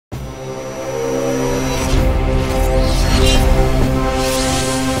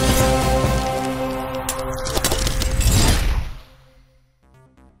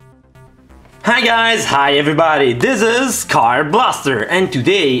Hi guys, hi everybody, this is CardBlaster and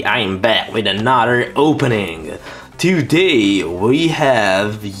today I am back with another opening. Today we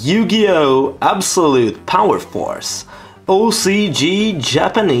have Yugioh Absolute Powerforce OCG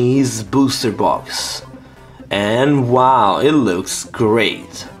Japanese booster box. And wow, it looks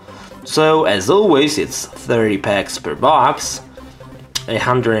great. So as always, it's 30 packs per box,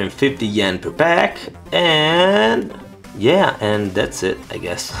 150 yen per pack, and yeah, and that's it, I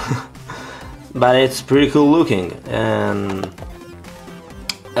guess. But it's pretty cool looking, and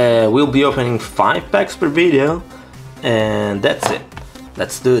we'll be opening 5 packs per video, and that's it.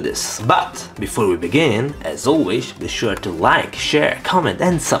 Let's do this. But before we begin, as always, be sure to like, share, comment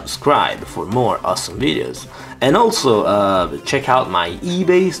and subscribe for more awesome videos. And also check out my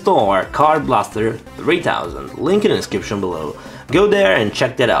eBay store, CardBlaster 3000, link in the description below. Go there and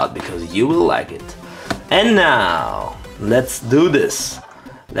check that out because you will like it. And now, let's do this.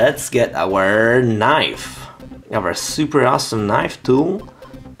 Let's get our knife, our super awesome knife tool,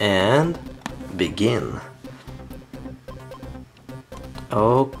 and begin.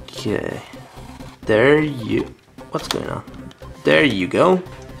 Okay, what's going on? There you go.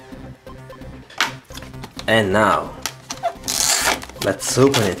 And now, let's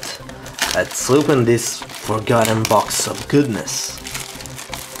open it. Let's open this forgotten box of goodness.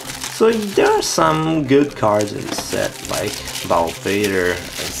 So there are some good cards in this set, like Vader and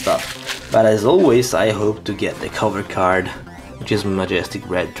stuff. But as always, I hope to get the cover card, which is Majestic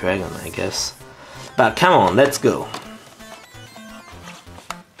Red Dragon, I guess. But come on, let's go.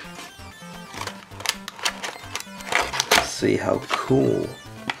 See how cool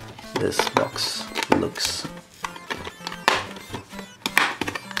this box looks.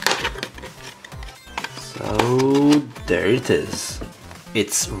 So there it is.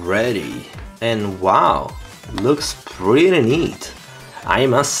 It's ready, and wow, looks pretty neat, I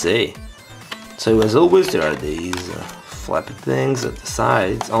must say. So as always, there are these flappy things at the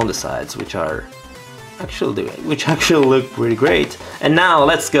sides, on the sides, which actually look pretty great. And now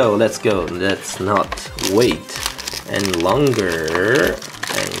let's go. Let's not wait any longer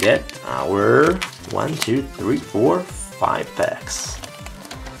and get our 1, 2, 3, 4, 5 packs.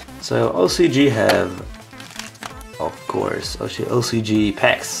 So OCG have, of course, OCG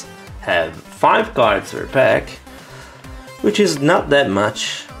packs have 5 cards per pack, which is not that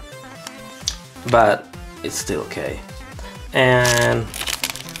much, but it's still okay. And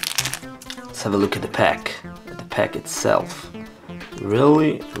let's have a look at the pack itself.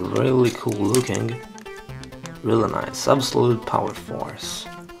 Really cool looking, really nice. Absolute Powerforce,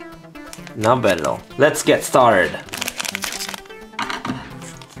 not bad at all. Let's get started.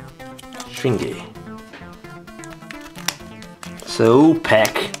 Stringy. So,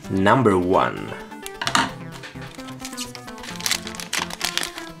 pack number 1.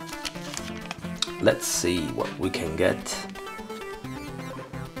 Let's see what we can get.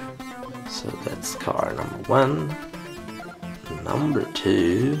 So that's card number 1, number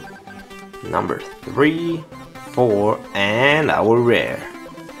 2, number 3, 4, and our rare.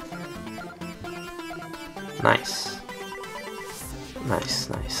 Nice.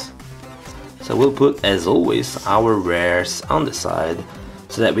 So we'll put, as always, our rares on the side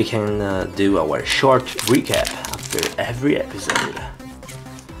so that we can do our short recap after every episode.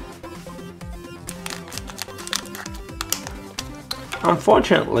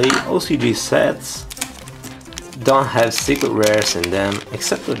 Unfortunately, OCG sets don't have secret rares in them,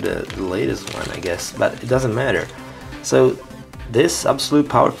 except for the latest one, I guess, but it doesn't matter. So this Absolute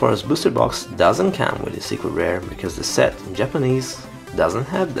Powerforce booster box doesn't come with a secret rare because the set in Japanese doesn't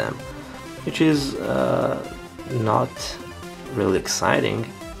have them, which is not really exciting,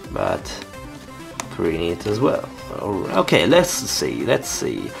 but pretty neat as well. Okay, let's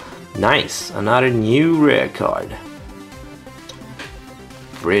see. Nice, another new rare card.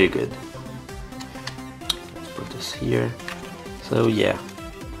 Pretty good. Let's put this here. So yeah,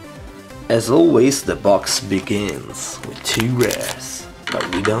 as always, the box begins with 2 rares, but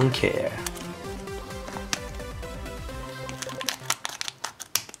we don't care.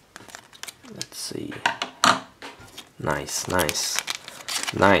 Let's see. Nice.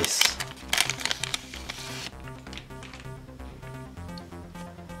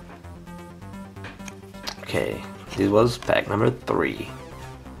 Okay, this was pack number 3.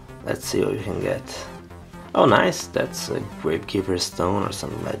 Let's see what we can get. Oh nice, that's a Gravekeeper Stone or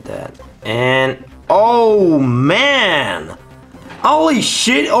something like that. And oh man! Holy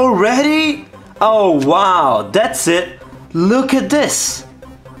shit already? Oh wow, that's it! Look at this!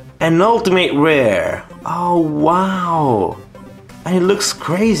 An ultimate rare! Oh wow! And it looks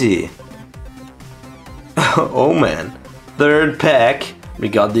crazy! Oh man, third pack, we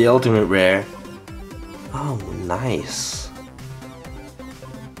got the ultimate rare. Oh, nice.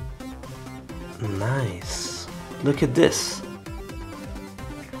 Nice. Look at this.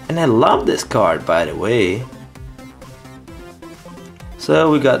 And I love this card, by the way.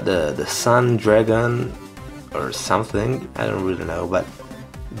 So we got the sun dragon or something. I don't really know, but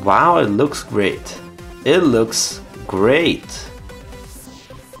wow, it looks great. It looks great.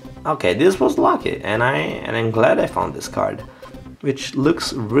 Okay, this was lucky, and I'm glad I found this card, which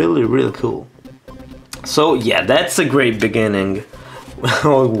looks really cool. So yeah, that's a great beginning.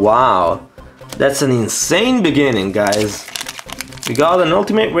 Oh wow, that's an insane beginning, guys. We got an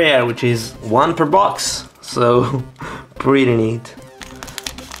ultimate rare, which is 1 per box, so pretty neat.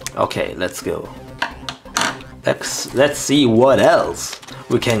 Okay, let's go. Let's see what else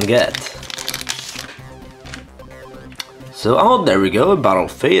we can get. So, oh, there we go, a Battle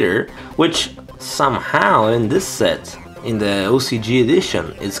Fader, which somehow in this set, in the OCG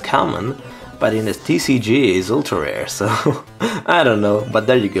edition, is common, but in the TCG is ultra rare, so I don't know, but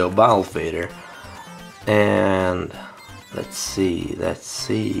there you go, Battle Fader. And let's see.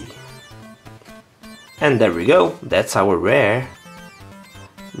 And there we go, that's our rare.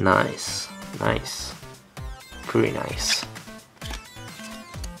 Nice, nice, pretty nice.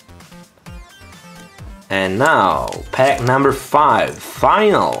 And now, pack number 5,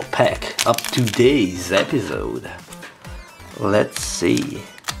 final pack of today's episode. Let's see.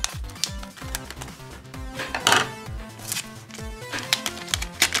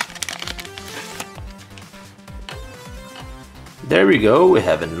 There we go, we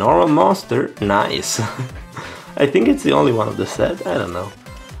have a normal monster, nice. I think it's the only one of the set, I don't know.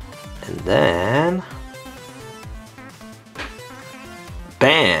 And then...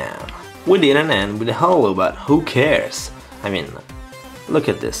 bam! We didn't end with a holo, but who cares? I mean, look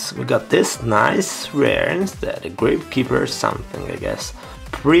at this. We got this nice rare instead, a gravekeeper or something, I guess.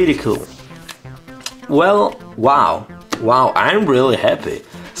 Pretty cool. Well, wow, I'm really happy.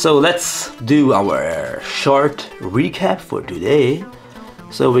 So let's do our short recap for today.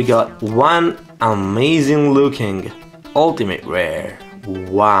 So we got one amazing looking ultimate rare.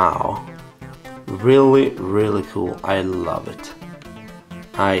 Wow, really cool. I love it.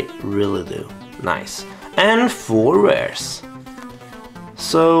 I really do. Nice. And 4 rares.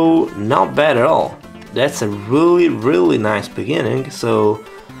 So not bad at all. That's a really nice beginning. So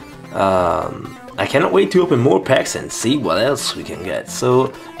I cannot wait to open more packs and see what else we can get. So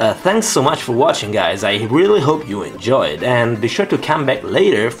thanks so much for watching, guys. I really hope you enjoyed, and be sure to come back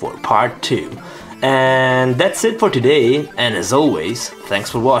later for part 2. And that's it for today, and as always, thanks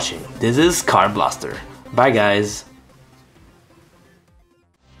for watching. This is CardBlaster. Bye guys.